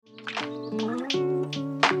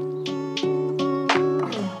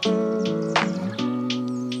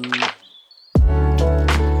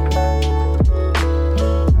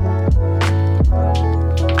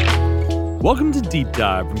Welcome to Deep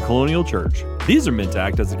Dive from Colonial Church. These are meant to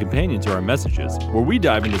act as a companion to our messages, where we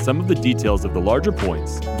dive into some of the details of the larger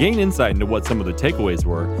points, gain insight into what some of the takeaways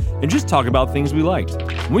were, and just talk about things we liked.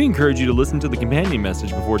 We encourage you to listen to the companion message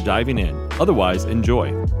before diving in. Otherwise,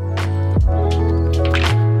 enjoy.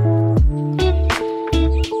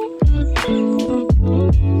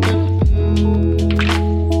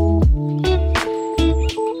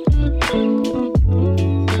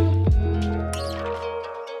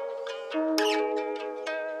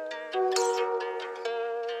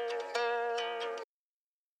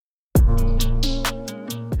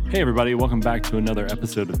 Hey everybody, welcome back to another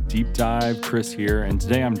episode of Deep Dive. Chris here, and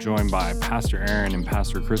today I'm joined by Pastor Aaron and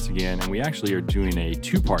Pastor Chris again, and we actually are doing a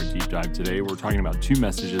two-part deep dive today. We're talking about two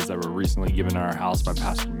messages that were recently given in our house by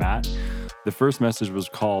Pastor Matt. The first message was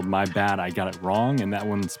called My Bad, I Got It Wrong, and that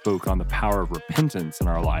one spoke on the power of repentance in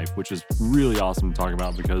our life, which is really awesome to talk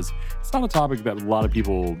about because it's not a topic that a lot of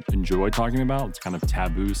people enjoy talking about. It's kind of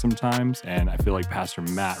taboo sometimes, and I feel like Pastor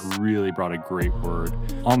Matt really brought a great word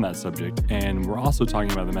on that subject. And we're also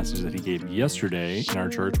talking about the message that he gave yesterday in our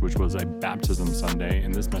church, which was a baptism Sunday,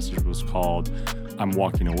 and this message was called I'm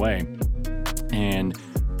Walking Away. And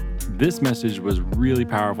this message was really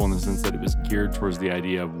powerful in the sense that it was geared towards the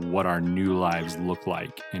idea of what our new lives look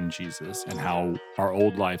like in Jesus and how our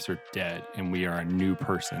old lives are dead and we are a new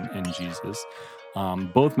person in Jesus.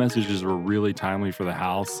 Both messages were really timely for the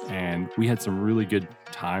house, and we had some really good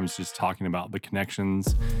times just talking about the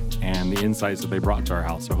connections and the insights that they brought to our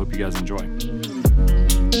house. So I hope you guys enjoy.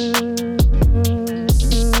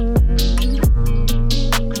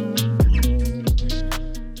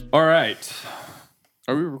 All right.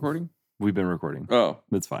 Are we recording? We've been recording. Oh,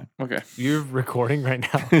 That's fine. okay. You're recording right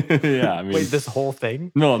now? Yeah, I mean, Wait, this whole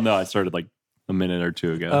thing? No, I started like a minute or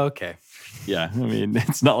two ago. Okay. Yeah, I mean,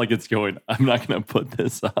 it's not like it's going, I'm not going to put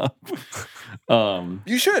this up.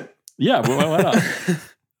 You should. Yeah, why not?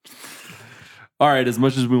 All right, as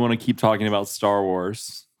much as we want to keep talking about Star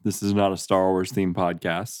Wars, this is not a Star Wars themed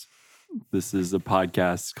podcast. This is a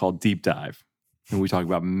podcast called Deep Dive, and we talk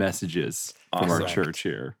about messages from our Awesome. church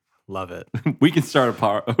here. Love it. We can start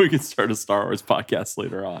a Star Wars podcast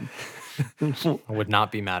later on. I would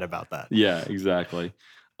not be mad about that. Yeah, exactly.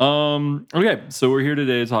 Okay, so we're here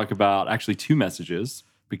today to talk about actually two messages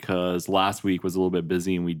because last week was a little bit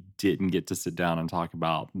busy and we didn't get to sit down and talk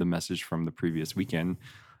about the message from the previous weekend.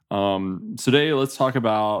 Today, let's talk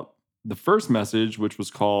about the first message, which was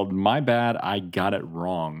called My Bad, I Got It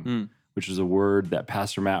Wrong, which is a word that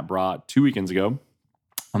Pastor Matt brought 2 weekends ago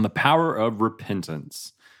on the power of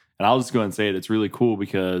repentance. And I'll just go and say it. It's really cool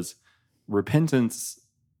because repentance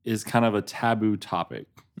is kind of a taboo topic.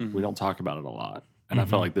 Mhm. We don't talk about it a lot. And I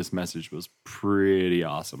felt like this message was pretty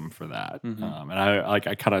awesome for that. Mhm. And I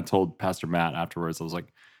kind of told Pastor Matt afterwards, I was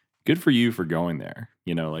like, good for you for going there.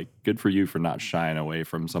 You know, like good for you for not shying away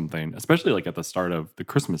from something, especially like at the start of the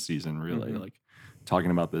Christmas season, really, like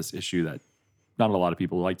talking about this issue that not a lot of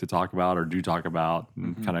people like to talk about or do talk about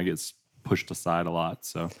and kind of gets pushed aside a lot.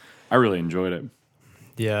 So I really enjoyed it.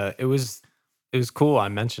 Yeah, it was cool. I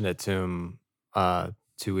mentioned it to him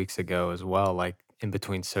 2 weeks ago as well. Like in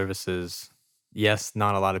between services, yes,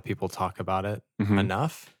 not a lot of people talk about it Mhm.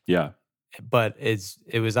 enough, Yeah. but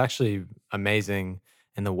it was actually amazing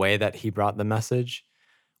in the way that he brought the message,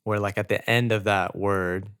 where like at the end of that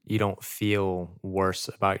word, you don't feel worse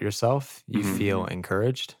about yourself. You Mhm. feel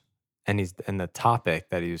encouraged. And the topic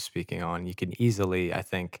that he was speaking on, you can easily, I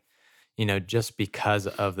think, just because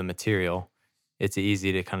of the material, it's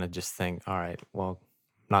easy to kind of just think, all right, well,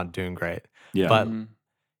 not doing great. Yeah. But Mhm.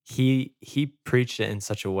 he preached it in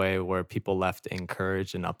such a way where people left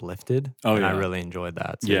encouraged and uplifted. Oh, and I yeah. really enjoyed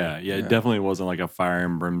that too. Yeah. It Yeah. definitely wasn't like a fire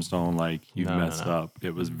and brimstone, like you've No, no, messed no. up.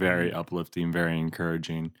 It was very uplifting, very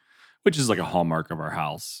encouraging, which is like a hallmark of our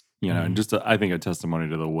house, and just I think a testimony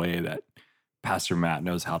to the way that Pastor Matt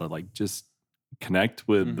knows how to like just connect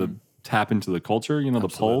with the tap into the culture, the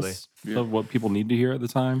Absolutely. pulse Yeah. of what people need to hear at the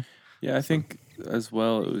time. Yeah, I think as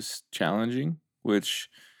well it was challenging, which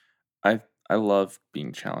I love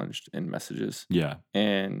being challenged in messages. Yeah.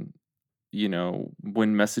 And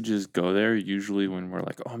when messages go there, usually when we're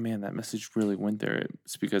like, "Oh man, that message really went there,"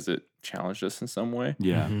 it's because it challenged us in some way.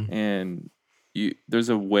 Yeah. Mhm. And there's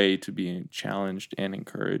a way to be challenged and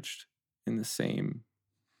encouraged in the same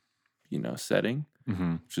setting,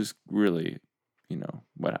 hmm which is really,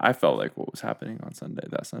 what I felt like what was happening on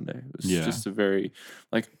that Sunday. It was Yeah. just a very,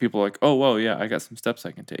 like, people are like, oh, well, yeah, I got some steps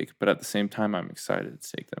I can take. But at the same time, I'm excited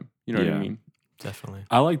to take them. You know what I Yeah. mean? Definitely.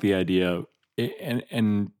 I like the idea,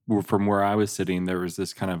 and from where I was sitting, there was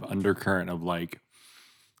this kind of undercurrent of like,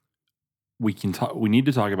 we need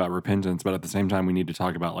to talk about repentance, but at the same time we need to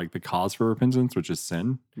talk about like the cause for repentance, which is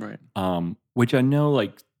sin. Right. Which I know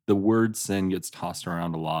like the word sin gets tossed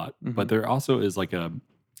around a lot, but there also is like at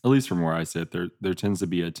least from where I sit, there tends to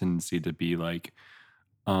be a tendency to be like,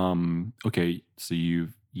 okay, so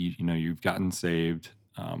you've gotten saved,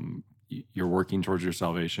 you're working towards your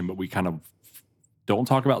salvation, but we kind of don't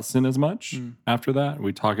talk about sin as much after that.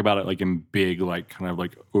 We talk about it like in big, like kind of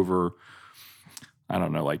like over, I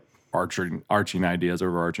don't know, like overarching ideas,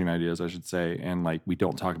 I should say. And like, we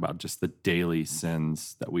don't talk about just the daily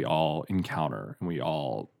sins that we all encounter and we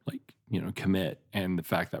all like, commit. And the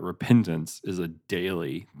fact that repentance is a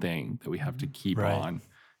daily thing that we have to keep on,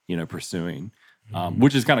 pursuing.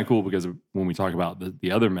 Which is kind of cool because when we talk about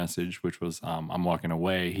the other message, which was I'm walking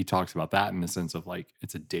away, he talks about that in the sense of like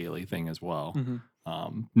it's a daily thing as well.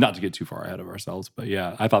 Not to get too far ahead of ourselves, but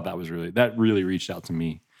yeah, I thought that really reached out to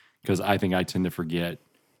me because I think I tend to forget,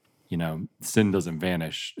 sin doesn't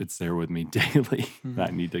vanish. It's there with me daily.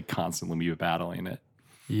 I need to constantly be battling it.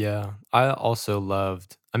 Yeah. I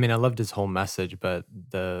loved his whole message, but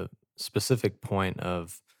the specific point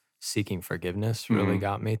of seeking forgiveness really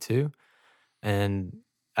got me too. And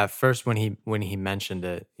at first when he mentioned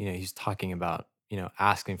it, he's talking about,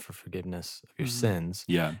 asking for forgiveness of your sins.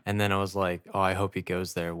 Yeah. And then I was like, oh, I hope he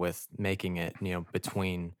goes there with making it,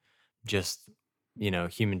 between just,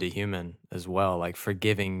 human to human as well, like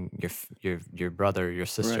forgiving your brother, your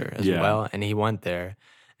sister as well. And he went there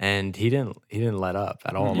and he didn't let up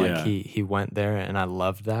at all. Like he went there and I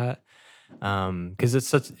loved that. Because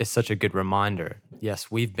it's such a good reminder.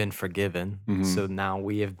 Yes, we've been forgiven. So now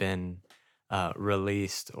we have been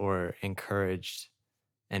released or encouraged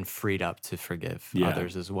and freed up to forgive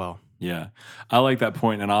others as well. Yeah. I like that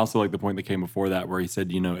point. And I also like the point that came before that where he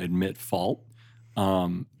said, admit fault.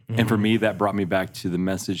 And for me, that brought me back to the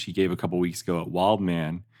message he gave a couple weeks ago at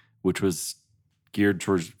Wildman, which was geared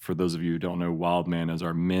towards, for those of you who don't know, Wildman is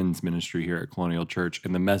our men's ministry here at Colonial Church.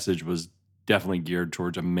 And the message was definitely geared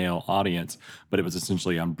towards a male audience, but it was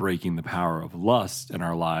essentially on breaking the power of lust in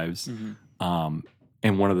our lives. And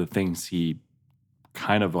one of the things he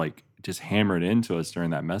kind of like just hammered into us during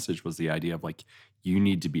that message was the idea of like, you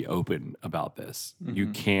need to be open about this. You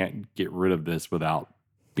can't get rid of this without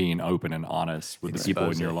being open and honest with the people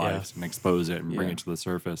in your lives and expose it and bring it to the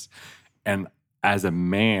surface. And as a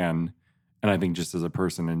man, and I think just as a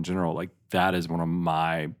person in general, like that is one of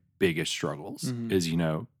my biggest struggles is,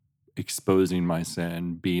 exposing my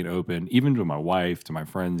sin, being open, even to my wife, to my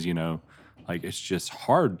friends, like it's just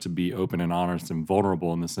hard to be open and honest and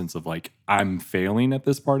vulnerable in the sense of like, I'm failing at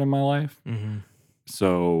this part in my life.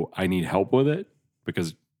 So I need help with it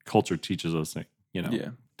because culture teaches us,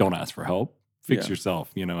 don't ask for help, fix yourself.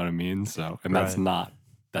 You know what I mean? So, and that's not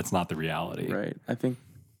the reality. Right. I think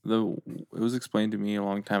it was explained to me a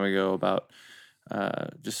long time ago about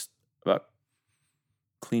just about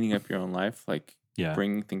cleaning up your own life, like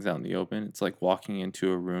bringing things out in the open. It's like walking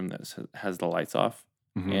into a room that has the lights off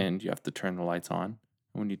and you have to turn the lights on.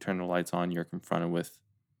 When you turn the lights on, you're confronted with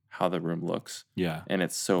how the room looks. Yeah. And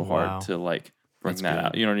it's so hard to like bring that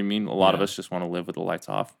out. You know what I mean? A lot of us just want to live with the lights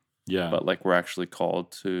off. Yeah. But like we're actually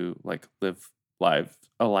called to like live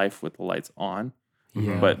a life with the lights on.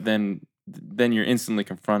 Yeah. But then you're instantly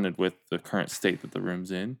confronted with the current state that the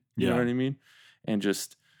room's in. You know what I mean? And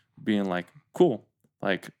just being like, cool,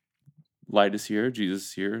 like light is here, Jesus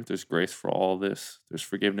is here, there's grace for all this, there's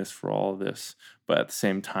forgiveness for all of this, but at the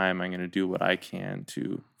same time, I'm going to do what I can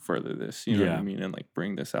to further this, you know what I mean? And like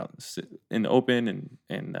bring this out in the open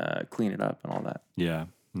and clean it up and all that. Yeah,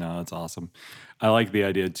 no, that's awesome. I like the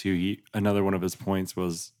idea too. Another one of his points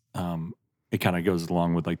was, it kind of goes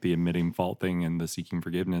along with like the admitting fault thing and the seeking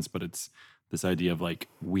forgiveness, but it's this idea of like,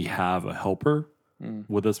 we have a helper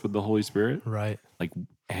with us with the Holy Spirit. Right. Like,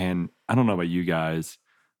 and I don't know about you guys,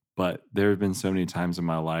 but there have been so many times in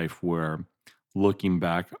my life where looking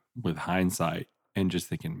back with hindsight and just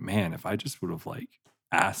thinking, man, if I just would have like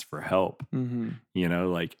asked for help,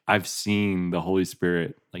 like I've seen the Holy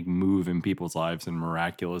Spirit like move in people's lives in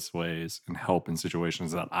miraculous ways and help in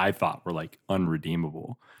situations that I thought were like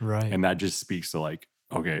unredeemable. Right. And that just speaks to like,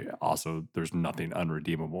 okay, also there's nothing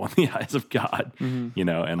unredeemable in the eyes of God, and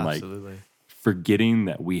Absolutely. like forgetting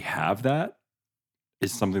that we have that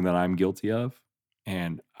is something that I'm guilty of.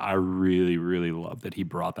 And I really, really love that he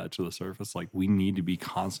brought that to the surface. Like we need to be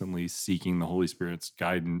constantly seeking the Holy Spirit's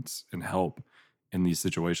guidance and help in these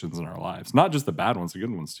situations in our lives. Not just the bad ones, the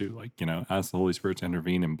good ones too. Like, ask the Holy Spirit to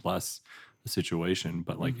intervene and bless the situation.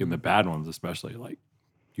 But like in the bad ones, especially, like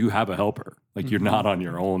you have a helper. Like you're not on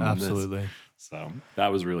your own. Absolutely. So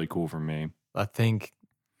that was really cool for me. I think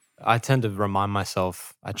I tend to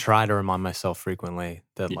I try to remind myself frequently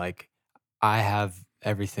that like I have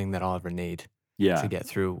everything that I'll ever need Yeah. to get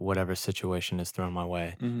through whatever situation is thrown my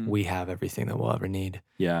way. Mhm. We have everything that we'll ever need.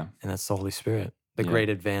 Yeah. And that's the Holy Spirit, the Yeah. great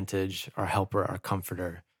advantage, our helper, our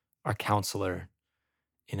comforter, our counselor.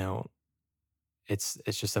 You know, it's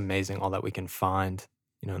just amazing all that we can find,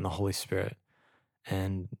 in the Holy Spirit.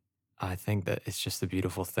 And I think that it's just a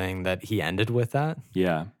beautiful thing that he ended with that.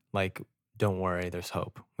 Yeah. Like, don't worry, there's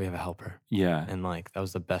hope. We have a helper. Yeah. And like, that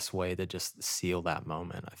was the best way to just seal that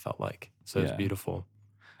moment, I felt like. So it's beautiful.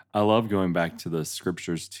 I love going back to the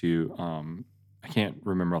scriptures too. I can't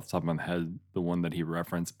remember off the top of my head the one that he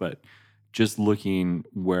referenced, but just looking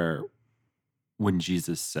when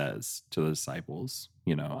Jesus says to the disciples,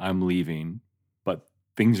 I'm leaving, but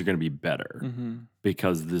things are going to be better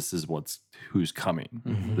because this is who's coming.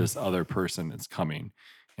 Mhm. This other person is coming,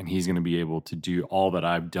 and he's going to be able to do all that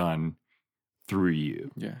I've done through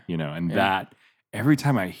you. Yeah. And that every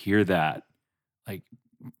time I hear that, like,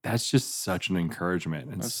 that's just such an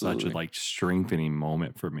encouragement and such a like strengthening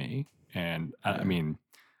moment for me. And I mean,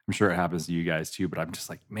 I'm sure it happens to you guys too, but I'm just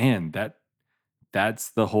like, man, that's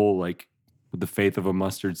the whole, like, with the faith of a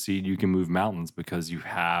mustard seed, you can move mountains because you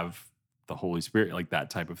have the Holy Spirit, like that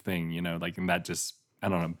type of thing, like, and that just, I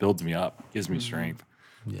don't know, builds me up, gives me strength.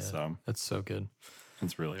 Yeah. So that's so good.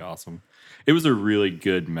 it's really awesome. It was a really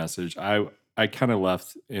good message. I kind of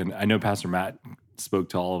left, and I know Pastor Matt spoke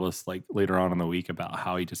to all of us like later on in the week about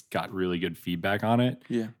how he just got really good feedback on it.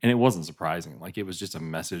 Yeah. And it wasn't surprising. Like, it was just a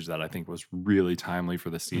message that I think was really timely for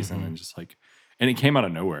the season Mhm. and just like, and it came out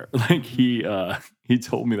of nowhere. Like, he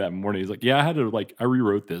told me that morning, he's like, yeah, I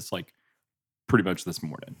rewrote this like pretty much this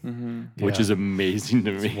morning, which Yeah. is amazing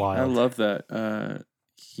to It's me. wild. I love that.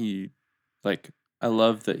 I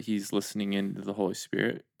love that he's listening into the Holy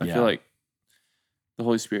Spirit. I Yeah. feel like the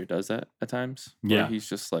Holy Spirit does that at times. Where Yeah. he's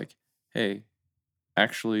just like, hey,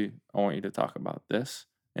 actually, I want you to talk about this.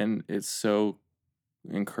 And it's so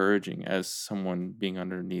encouraging as someone being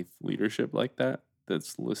underneath leadership like that,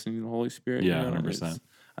 that's listening to the Holy Spirit. Yeah, and 100%.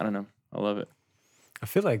 I don't know. I love it. I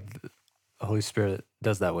feel like the Holy Spirit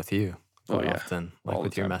does that with you quite yeah. often, like All the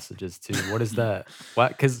with your time. messages too. What is that? What?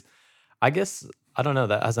 Because I guess, I don't know,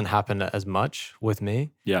 that hasn't happened as much with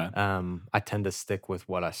me. Yeah. I tend to stick with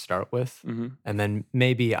what I start with, Mm-hmm. and then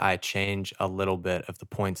maybe I change a little bit of the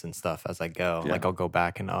points and stuff as I go. Yeah. Like, I'll go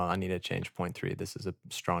back and, I need to change point 3. This is a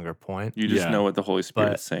stronger point. You just Yeah. know what the Holy Spirit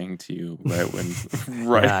But- is saying to you right when,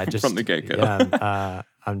 Yeah, from the get go. Yeah,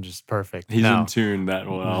 I'm just perfect. He's No. in tune that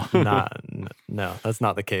well. No, that's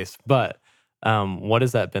not the case. But what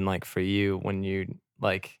has that been like for you when you,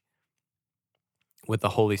 like, with the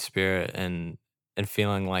Holy Spirit and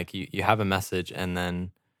feeling like you have a message, and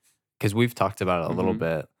then, because we've talked about it a little Mhm.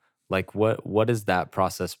 bit, like, what has that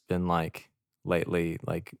process been like lately?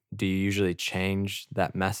 Like, do you usually change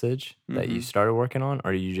that message that you Mhm. started working on,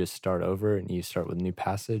 or you just start over and you start with a new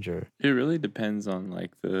passage? Or It really depends on,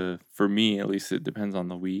 like, for me at least, it depends on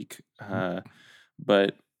the week.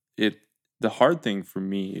 But the hard thing for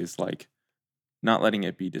me is, like, not letting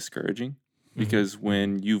it be discouraging, because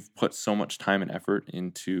when you've put so much time and effort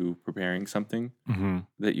into preparing something Mm-hmm.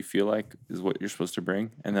 that you feel like is what you're supposed to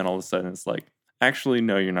bring, and then all of a sudden it's like, actually,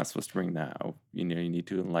 no, you're not supposed to bring that. You need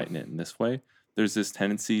to enlighten it in this way. There's this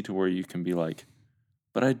tendency to where you can be like,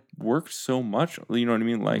 but I worked so much, you know what I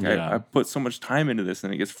mean? Like, Yeah. I put so much time into this,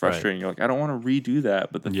 and it gets frustrating. You're like, I don't want to redo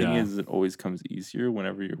that. But the thing Yeah. is, it always comes easier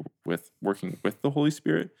whenever you're working with the Holy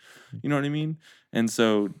Spirit. You know what I mean? And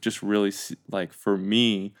so just really, like, for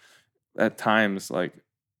me, at times, like,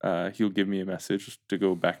 he'll give me a message, to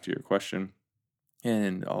go back to your question,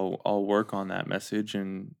 and I'll work on that message,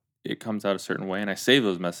 and it comes out a certain way, and I save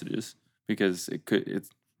those messages because it's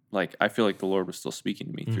like, I feel like the Lord was still speaking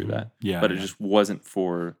to me through that, Yeah. but it just wasn't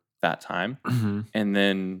for that time. Mhm. And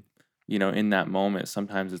then, in that moment,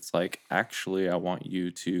 sometimes it's like, actually, I want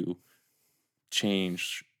you to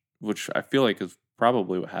change, which I feel like is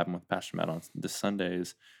probably what happened with Pastor Matt on this Sunday,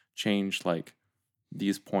 is change, like,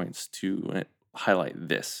 these points to highlight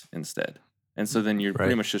this instead. And so then you're pretty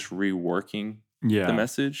Right. much just reworking Yeah. the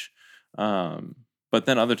message. But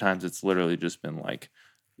then other times it's literally just been like,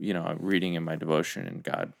 reading in my devotion, and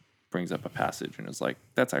God brings up a passage and is like,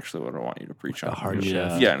 that's actually what I want you to preach Like a on. hard Yeah.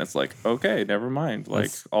 shift. Yeah, and it's like, okay, never mind. Like,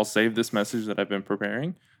 That's- I'll save this message that I've been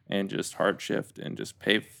preparing and just hard shift and just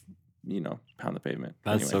pound the pavement.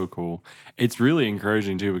 That's Anyway. so cool. It's really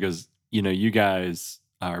encouraging too, because you guys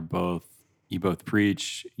are you both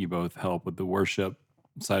preach, you both help with the worship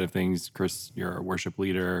side of things. Chris, you're a worship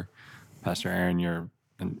leader. Pastor Aaron, you're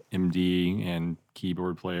an MD and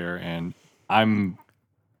keyboard player, and I'm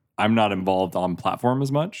not involved on platform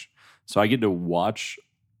as much, so I get to watch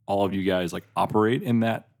all of you guys like operate in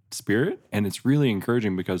that spirit, and it's really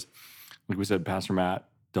encouraging because like we said, Pastor Matt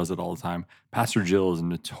does it all the time. Pastor Jill is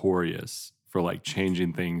notorious for like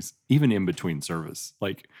changing things even in between service.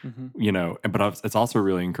 Like, you know, but it's also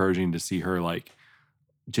really encouraging to see her, like,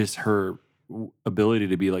 just her ability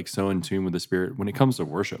to be like so in tune with the Spirit when it comes to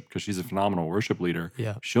worship, because she's a phenomenal worship leader.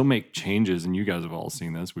 Yeah. She'll make changes, and you guys have all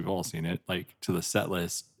seen this. We've all seen it, like to the set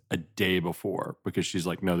list a day before, because she's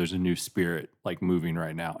like, no, there's a new spirit like moving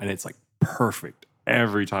right now. And it's like perfect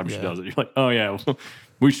every time she does it. You're like, oh yeah,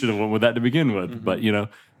 we should have went with that to begin with. But you know,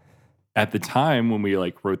 at the time when we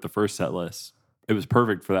like wrote the first set list, it was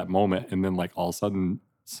perfect for that moment. And then like all of a sudden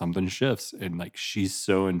something shifts, and like she's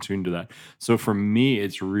so in tune to that. So for me,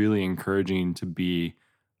 it's really encouraging to be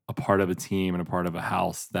a part of a team and a part of a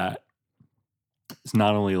house that is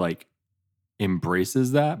not only like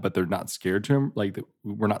embraces that, but they're not scared to, like,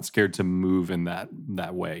 we're not scared to move in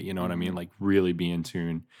that way. You know what I mean? Like really be in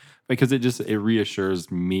tune, because it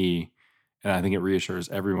reassures me, and I think it reassures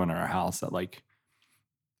everyone in our house that like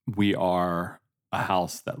we are a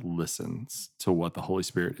house that listens to what the Holy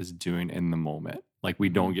Spirit is doing in the moment. Like we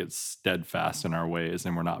don't get steadfast in our ways,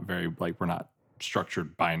 and we're not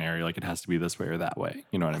structured binary, like it has to be this way or that way.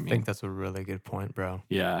 You know what I mean? I think that's a really good point, bro.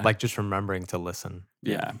 Yeah. Like just remembering to listen.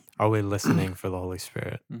 Yeah. Are we listening for the Holy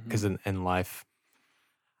Spirit? Because in life,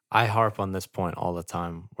 I harp on this point all the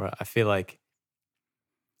time, where I feel like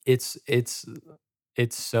it's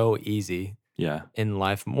so easy in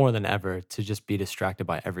life more than ever to just be distracted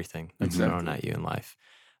by everything that's thrown at you in life.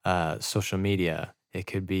 Social media, it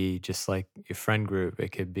could be just like your friend group,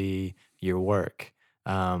 it could be your work,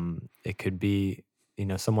 it could be, you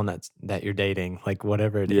know, someone that you're dating, like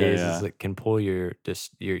whatever it is it can pull your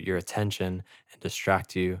attention and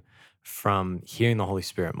distract you from hearing the Holy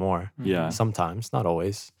Spirit more. Yeah. Sometimes, not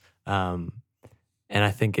always. And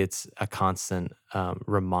I think it's a constant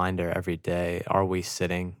reminder every day. Are we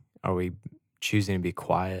sitting? Are we choosing to be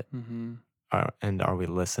quiet? And are we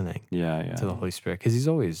listening to the Holy Spirit? Because he's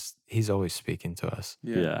always speaking to us.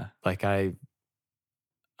 Yeah. Like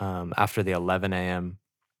after the 11 a.m.,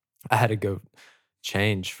 I had to go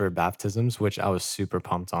change for baptisms, which I was super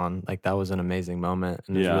pumped on. Like that was an amazing moment.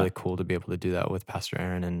 And it was really cool to be able to do that with Pastor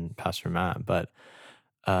Aaron and Pastor Matt. But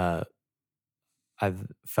I've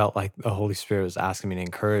felt like the Holy Spirit was asking me to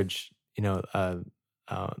encourage, you know,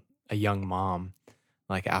 a young mom,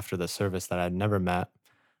 like after the service that I'd never met,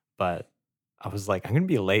 but I was like, I'm going to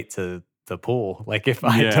be late to the pool. Like if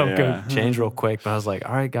I don't go change real quick, but I was like,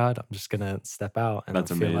 all right, God, I'm just going to step out. And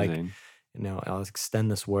that's I feel amazing. Like, you know, I'll extend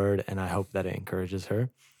this word, and I hope that it encourages her.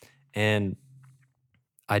 And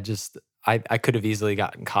I could have easily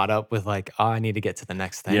gotten caught up with like, oh, I need to get to the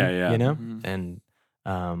next thing, you know? And,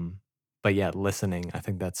 but yeah, listening, I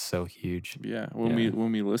think that's so huge. Yeah. When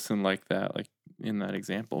we listen like that, like in that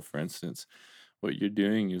example, for instance, what you're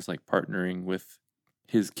doing is like partnering with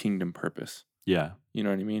his kingdom purpose. Yeah. You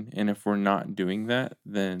know what I mean? And if we're not doing that,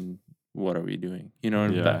 then what are we doing? You know,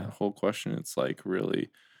 that whole question, it's like really,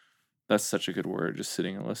 that's such a good word, just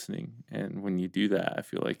sitting and listening. And when you do that, I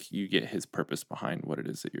feel like you get his purpose behind what it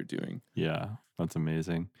is that you're doing. Yeah. That's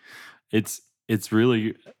amazing. It's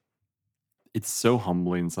really, it's so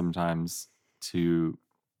humbling sometimes to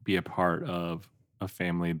be a part of a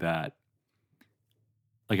family that,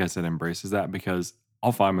 like I said, embraces that, because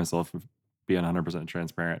I'll find myself being 100%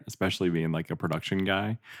 transparent, especially being like a production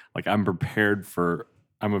guy. Like I'm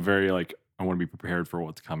a very like, I want to be prepared for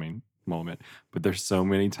what's coming moment. But there's so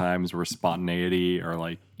many times where spontaneity, or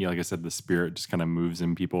like, you know, like I said, the Spirit just kind of moves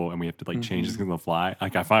in people, and we have to like change things on the fly.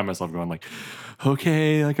 Like I find myself going like,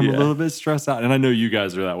 okay, like I'm a little bit stressed out. And I know you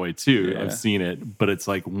guys are that way too. I've seen it. But it's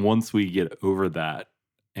like once we get over that,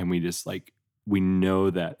 and we just like, we know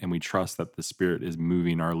that, and we trust that the Spirit is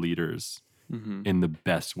moving our leaders in the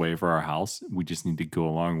best way for our house, we just need to go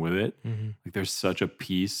along with it. Like there's such a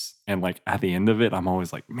peace, and like at the end of it, I'm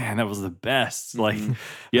always like, man, that was the best. Like,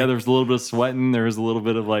 yeah, there was a little bit of sweating, there was a little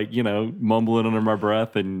bit of like, you know, mumbling under my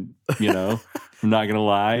breath, and you know, I'm not gonna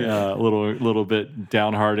lie, a little bit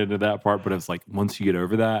downhearted at that part. But it's like once you get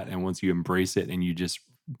over that, and once you embrace it, and you just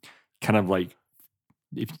kind of like,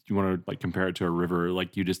 if you want to like compare it to a river,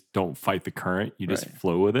 like you just don't fight the current, you just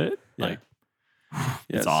flow with it. Like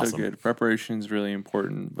it's awesome. So good. Preparation is really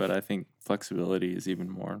important, but I think flexibility is even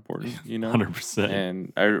more important, you know? 100%.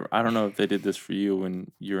 And I don't know if they did this for you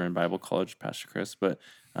when you were in Bible college, Pastor Chris, but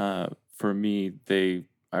for me,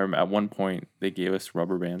 at one point, they gave us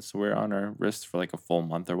rubber bands to wear on our wrists for like a full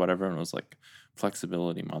month or whatever, and it was like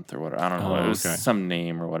flexibility month or whatever. I don't know. It was some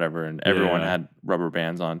name or whatever, and everyone had rubber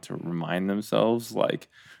bands on to remind themselves. Like,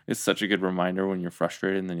 it's such a good reminder when you're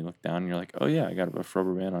frustrated, and then you look down and you're like, oh yeah, I got a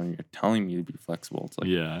rubber band on, and you're telling me to be flexible. It's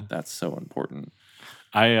like, that's so important.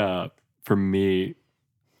 For me,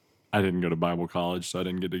 I didn't go to Bible college, so I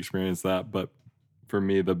didn't get to experience that. But for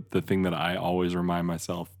me, the thing that I always remind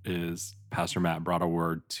myself is Pastor Matt brought a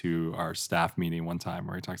word to our staff meeting one time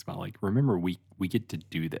where he talks about like, remember, we get to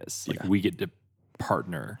do this. Like we get to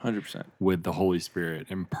partner 100% with the Holy Spirit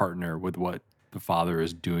and partner with what the Father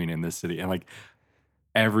is doing in this city. And like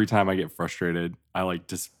every time I get frustrated, I like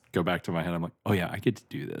just go back to my head. I'm like, oh yeah, I get to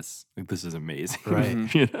do this. Like this is amazing.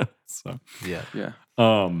 Right. You know? So yeah.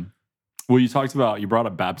 Well, you brought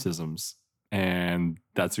up baptisms, and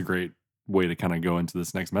that's a great way to kind of go into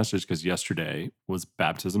this next message because yesterday was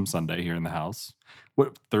Baptism Sunday here in the house.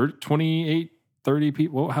 What, 28, 30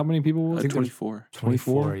 people? How many people was it? 24.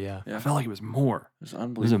 24, yeah. I felt like it was more. It was It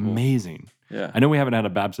unbelievable. was amazing. Yeah. I know we haven't had a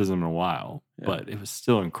baptism in a while, Yeah. but it was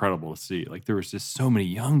still incredible to see. Like there was just so many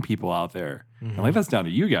young people out there. And like that's down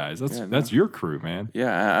to you guys. That's your crew, man.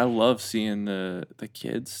 Yeah, I love seeing the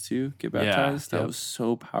kids too get baptized. That yep. was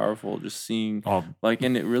so powerful. Just seeing like,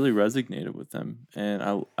 and it really resonated with them.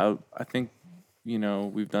 And I think, you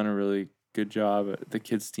know, we've done a really good job. The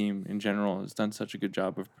kids team in general has done such a good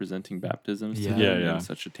job of presenting baptisms to them in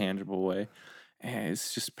such a tangible way. And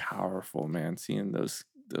it's just powerful, man. Seeing those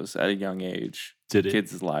at a young age,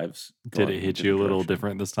 kids' lives. Did it hit you a little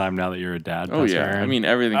different this time now that you're a dad? Oh yeah, Aaron? I mean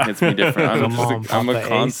everything hits me different. I'm a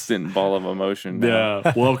constant ball of emotion now.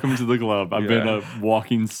 Yeah, welcome to the club. I've been a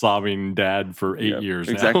walking, sobbing dad for 8 years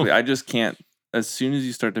now. Exactly. I just can't. As soon as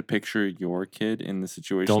you start to picture your kid in the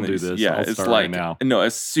situation, Don't do this. Yeah, I'll it's start like right now. No.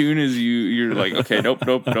 As soon as you're like, okay, nope,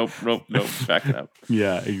 back it up.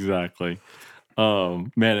 Yeah, exactly.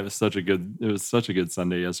 Man, it was such a good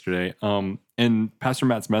Sunday yesterday. And Pastor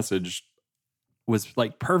Matt's message was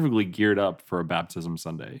like perfectly geared up for a baptism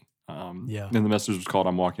Sunday. And the message was called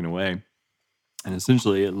 "I'm Walking Away," and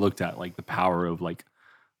essentially it looked at like the power of like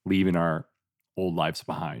leaving our old lives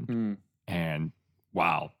behind. And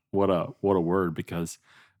wow, what a word! Because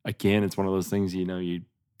again, it's one of those things you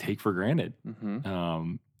take for granted.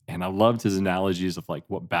 And I loved his analogies of like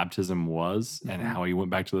what baptism was and how he went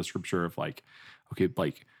back to the scripture of like, okay,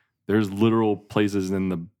 like there's literal places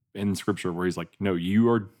in scripture where he's like, no, you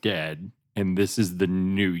are dead and this is the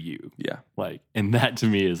new you. Yeah. Like, and that to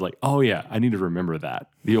me is like, oh yeah, I need to remember that.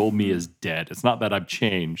 The old me is dead. It's not that I've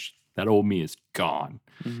changed. That old me is gone.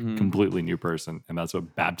 Completely new person. And that's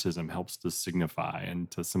what baptism helps to signify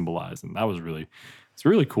and to symbolize. And it's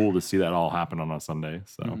really cool to see that all happen on a Sunday.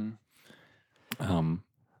 So,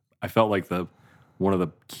 I felt like one of the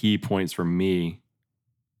key points for me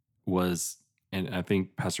was, and I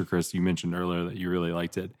think Pastor Chris, you mentioned earlier that you really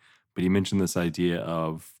liked it, but he mentioned this idea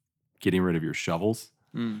of getting rid of your shovels.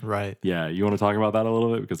 Right. Yeah. You want to talk about that a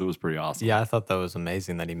little bit? Because it was pretty awesome. Yeah, I thought that was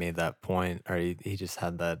amazing that he made that point, or he just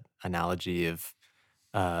had that analogy of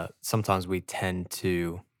sometimes we tend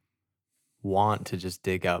to want to just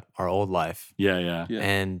dig up our old life. Yeah.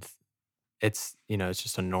 And it's, it's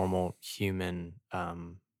just a normal human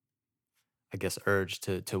I guess urge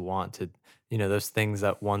to want to, those things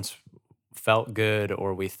that once felt good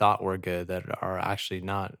or we thought were good that are actually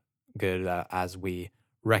not good, as we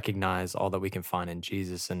recognize all that we can find in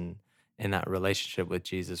Jesus, and in that relationship with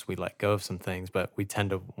Jesus, we let go of some things, but we tend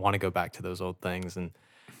to want to go back to those old things.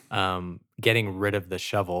 And getting rid of the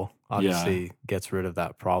shovel obviously gets rid of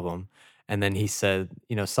that problem. And then he said,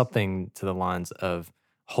 something to the lines of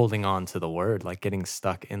holding on to the word, like getting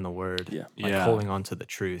stuck in the word, holding on to the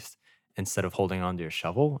truth instead of holding on to your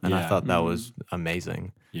shovel. And I thought that was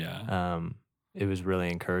amazing. Yeah. It was really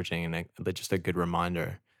encouraging and just a good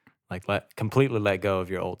reminder, like completely let go of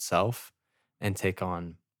your old self and take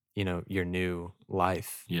on, your new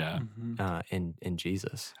life in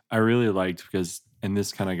Jesus. I really liked because, and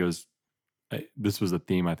this kind of goes, this was a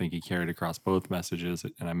theme I think he carried across both messages,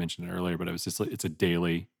 and I mentioned it earlier, but it was just it's a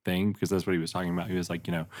daily thing because that's what he was talking about. He was like,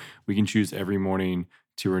 we can choose every morning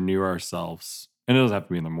to renew ourselves. And it doesn't have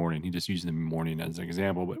to be in the morning. He just used the morning as an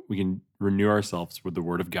example, but we can renew ourselves with the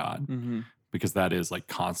word of God because that is like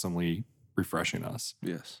constantly refreshing us.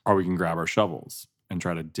 Yes. Or we can grab our shovels and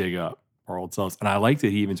try to dig up our old selves. And I liked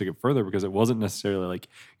that he even took it further because it wasn't necessarily like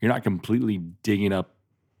you're not completely digging up.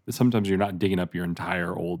 Sometimes you're not digging up your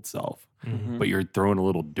entire old self, but you're throwing a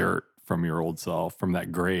little dirt from your old self, from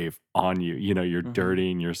that grave on you. You're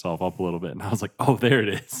dirtying yourself up a little bit. And I was like, oh, there it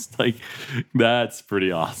is. Like, that's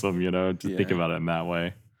pretty awesome, to think about it in that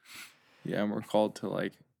way. Yeah, and we're called to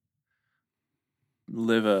like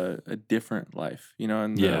live a different life,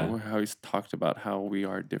 and how he's talked about how we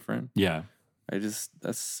are different. Yeah. That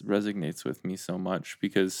resonates with me so much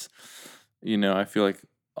because, I feel like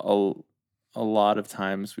a lot of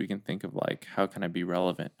times we can think of like, how can I be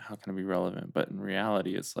relevant? How can I be relevant? But in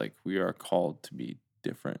reality, it's like we are called to be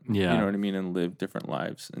different. Yeah. You know what I mean? And live different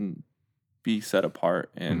lives. And be set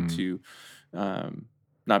apart and to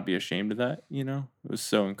not be ashamed of that. You know, it was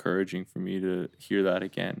so encouraging for me to hear that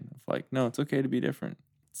again. Of like, no, it's okay to be different.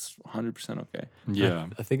 It's 100% okay. Yeah.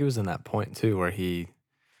 I think it was in that point too where he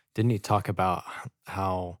talk about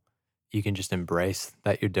how you can just embrace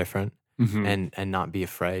that you're different and not be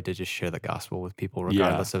afraid to just share the gospel with people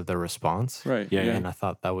regardless of their response. Right. Yeah. And I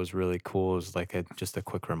thought that was really cool. It was like just a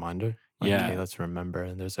quick reminder. Like, hey, let's remember.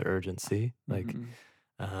 And there's an urgency, like,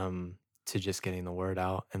 to just getting the word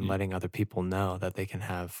out and letting other people know that they can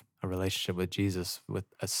have a relationship with Jesus, with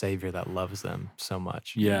a Savior that loves them so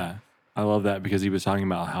much. Yeah. I love that because he was talking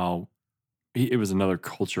about how it was another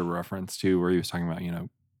culture reference too, where he was talking about, you know,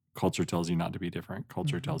 culture tells you not to be different.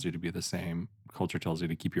 Culture tells you to be the same. Culture tells you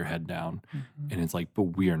to keep your head down. And it's like,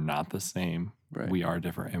 but we are not the same. Right. We are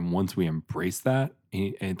different. And once we embrace that,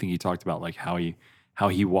 I think he talked about like how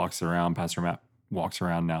he walks around, Pastor Matt walks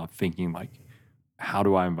around now thinking like, how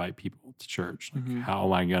do I invite people to church? Like, how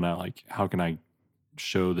am I gonna, like, how can I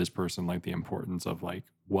show this person like the importance of like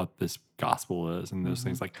what this gospel is and those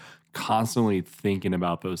things, like constantly thinking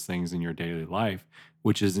about those things in your daily life,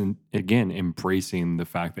 which is again embracing the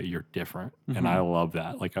fact that you're different. And I love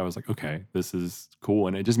that. Like I was like, okay, this is cool.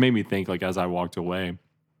 And it just made me think, like, as I walked away,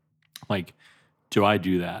 like, do I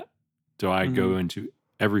do that? Do I go into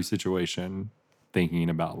every situation thinking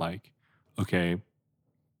about like, okay,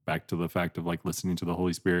 back to the fact of like listening to the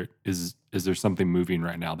Holy Spirit, is there something moving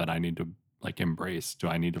right now that I need to like embrace? Do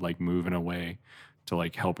I need to like move in a way to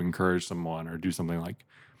like help encourage someone or do something like,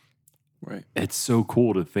 right? It's so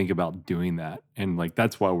cool to think about doing that. And like,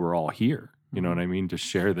 that's why we're all here. You know what I mean? To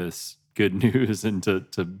share this good news and to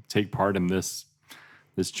take part in this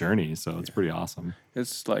journey. So it's pretty awesome.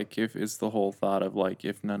 It's like, if it's the whole thought of like,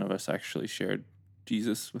 if none of us actually shared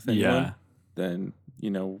Jesus with anyone, then,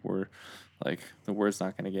 you know, we're like, the word's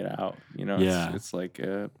not going to get out, you know? It's like,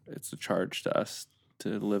 it's a charge to us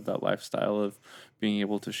to live that lifestyle of being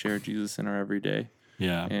able to share Jesus in our everyday.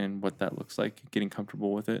 Yeah. And what that looks like, getting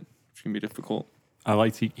comfortable with it, which can be difficult. I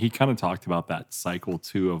liked, he kind of talked about that cycle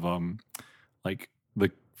too of like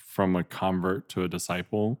from a convert to a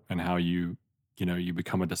disciple, and how you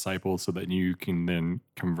become a disciple so that you can then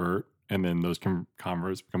convert, and then those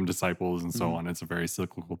converts become disciples, and so on. It's a very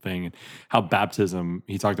cyclical thing. And how baptism,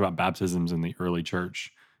 he talked about baptisms in the early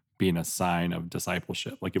church being a sign of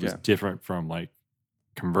discipleship. Like it was different from like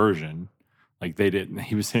conversion. Like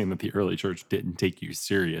he was saying that the early church didn't take you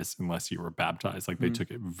serious unless you were baptized. Like they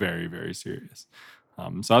took it very, very serious.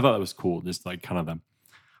 So I thought that was cool. Just like kind of the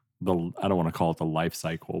I don't want to call it the life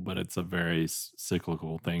cycle, but it's a very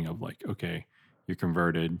cyclical thing of like, okay, you're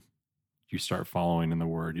converted, you start following in the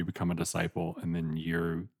word, you become a disciple, and then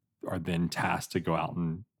you are then tasked to go out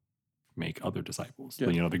and make other disciples. Yeah.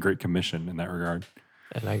 You know, the Great Commission in that regard.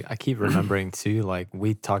 And I keep remembering too, like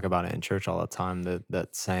we talk about it in church all the time,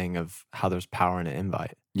 that saying of how there's power in an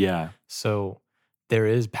invite. Yeah. So there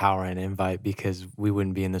is power in an invite, because we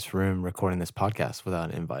wouldn't be in this room recording this podcast without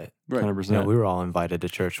an invite. Right. 100%. You know, we were all invited to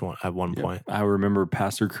church at one point. I remember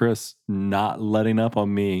Pastor Chris not letting up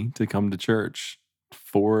on me to come to church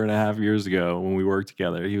 4.5 years ago when we worked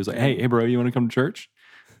together. He was like, hey bro, you want to come to church?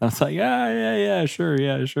 I was like, yeah, sure.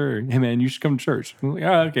 Hey man, you should come to church. I'm like,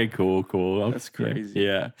 oh, okay, cool. That's crazy.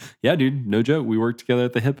 Yeah, dude, no joke. We worked together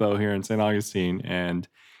at the Hippo here in St. Augustine, and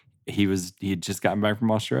he had just gotten back from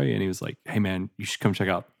Australia, and he was like, hey man, you should come check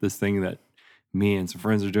out this thing that me and some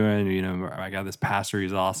friends are doing. You know, I got this pastor,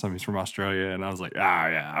 he's awesome, he's from Australia. And I was like,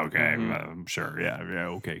 yeah, okay, sure, yeah,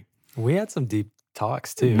 okay. We had some deep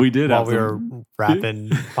talks too. We did while we were wrapping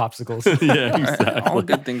popsicles. Yeah, exactly. All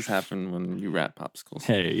good things happen when you wrap popsicles.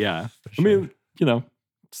 Hey, yeah. Sure. I mean, you know,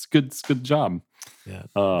 it's good job. Yeah.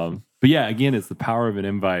 But yeah, again, it's the power of an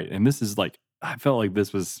invite. And this is like, I felt like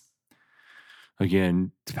this was,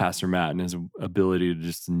 again, Pastor Matt and his ability to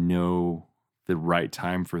just know the right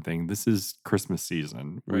time for things. This is Christmas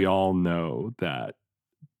season. Right. We all know that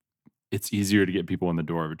it's easier to get people in the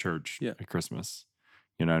door of a church at Christmas.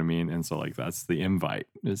 You know what I mean? And so like, that's the invite.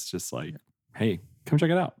 It's just like, hey, come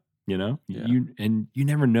check it out. You know, you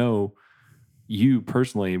never know, you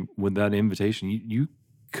personally, with that invitation, you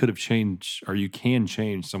could have changed, or you can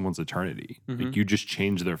change someone's eternity. Like you just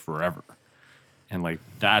change their forever. And like,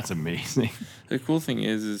 that's amazing. The cool thing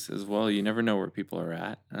is as well, you never know where people are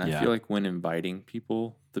at. And I feel like when inviting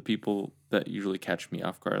people, the people that usually catch me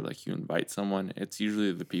off guard, like you invite someone, it's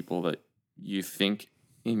usually the people that you think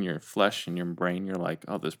in your flesh, in your brain, you're like,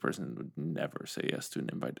 oh, this person would never say yes to an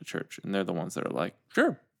invite to church. And they're the ones that are like,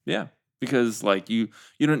 sure, yeah. Because like you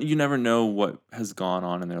never know what has gone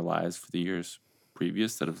on in their lives for the years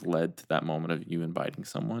previous that have led to that moment of you inviting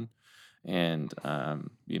someone. And,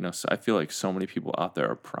 you know, so I feel like so many people out there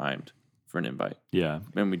are primed for an invite. Yeah.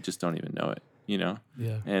 And we just don't even know it, Yeah.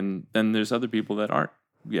 And then there's other people that aren't.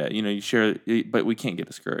 Yeah, you share, but we can't get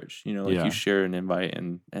discouraged. You share an invite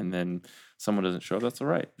and then someone doesn't show up, that's all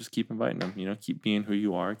right. Just keep inviting them, keep being who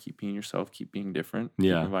you are, keep being yourself, keep being different,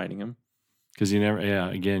 keep inviting them. Because you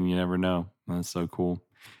never know. That's so cool.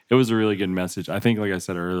 It was a really good message. I think, like I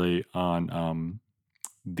said early on,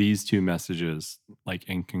 these two messages, like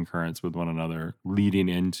in concurrence with one another, leading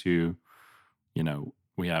into,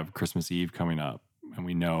 we have Christmas Eve coming up. And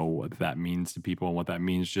we know what that means to people and what that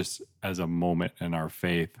means just as a moment in our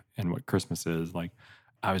faith and what Christmas is. Like,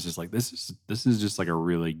 I was just like, this is just like a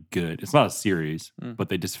really good, it's not a series, but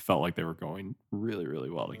they just felt like they were going really, really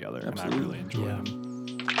well together. Absolutely. And I really enjoyed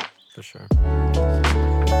them. For sure.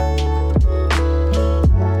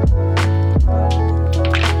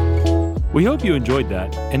 We hope you enjoyed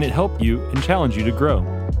that and it helped you and challenged you to grow.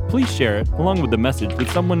 Please share it along with the message with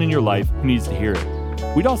someone in your life who needs to hear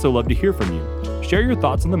it. We'd also love to hear from you. Share your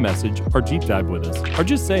thoughts on the message or deep dive with us, or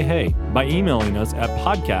just say hey by emailing us at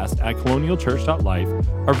podcast@colonialchurch.life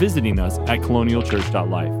or visiting us at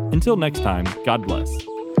colonialchurch.life. Until next time, God bless.